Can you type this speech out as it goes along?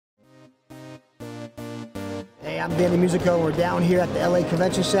I'm Danny Musico, and we're down here at the LA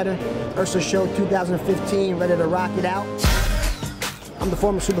Convention Center. IHRSA Show 2015, ready to rock it out. I'm the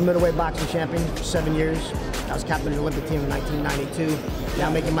former super middleweight boxing champion for 7 years. I was captain of the Olympic team in 1992. Now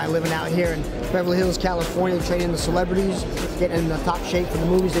making my living out here in Beverly Hills, California, training the celebrities, getting in the top shape for the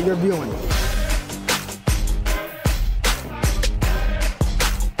movies that you're viewing.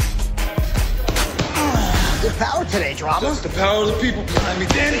 Good power today, drama. That's the power of the people behind me,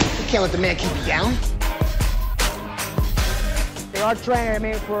 Danny. You can't let the man keep you down. The art trainer I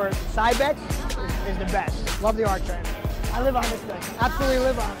made for Cybex is the best. Love the art trainer. I live on this thing. Absolutely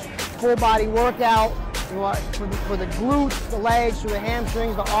live on it. Full body workout for the glutes, the legs, for the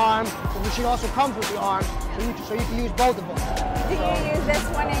hamstrings, the arm. The machine also comes with the arm, so you can use both of them. Do you use this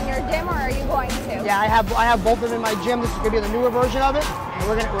one in your gym, or are you going to? Yeah, I have both of them in my gym. This is going to be the newer version of it, and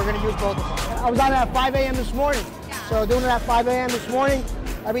we're gonna use both of them. I was on it at 5 a.m. this morning, so doing it at 5 a.m. this morning.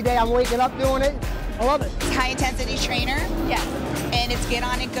 Every day I'm waking up doing it. I love it. High intensity trainer. Yes. And it's get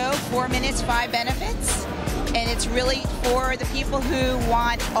on and go, 4 minutes, 5 benefits. And it's really for the people who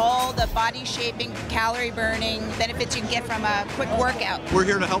want all the body shaping, calorie burning benefits you can get from a quick workout. We're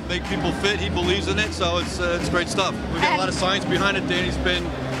here to help make people fit. He believes in it, so it's great stuff. We've got a lot of science behind it. Danny's been,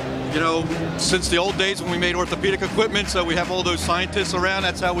 since the old days when we made orthopedic equipment, so we have all those scientists around.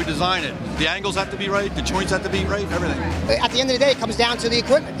 That's how we design it. The angles have to be right, the joints have to be right, everything. At the end of the day, it comes down to the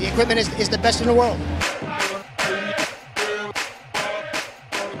equipment. The equipment is the best in the world.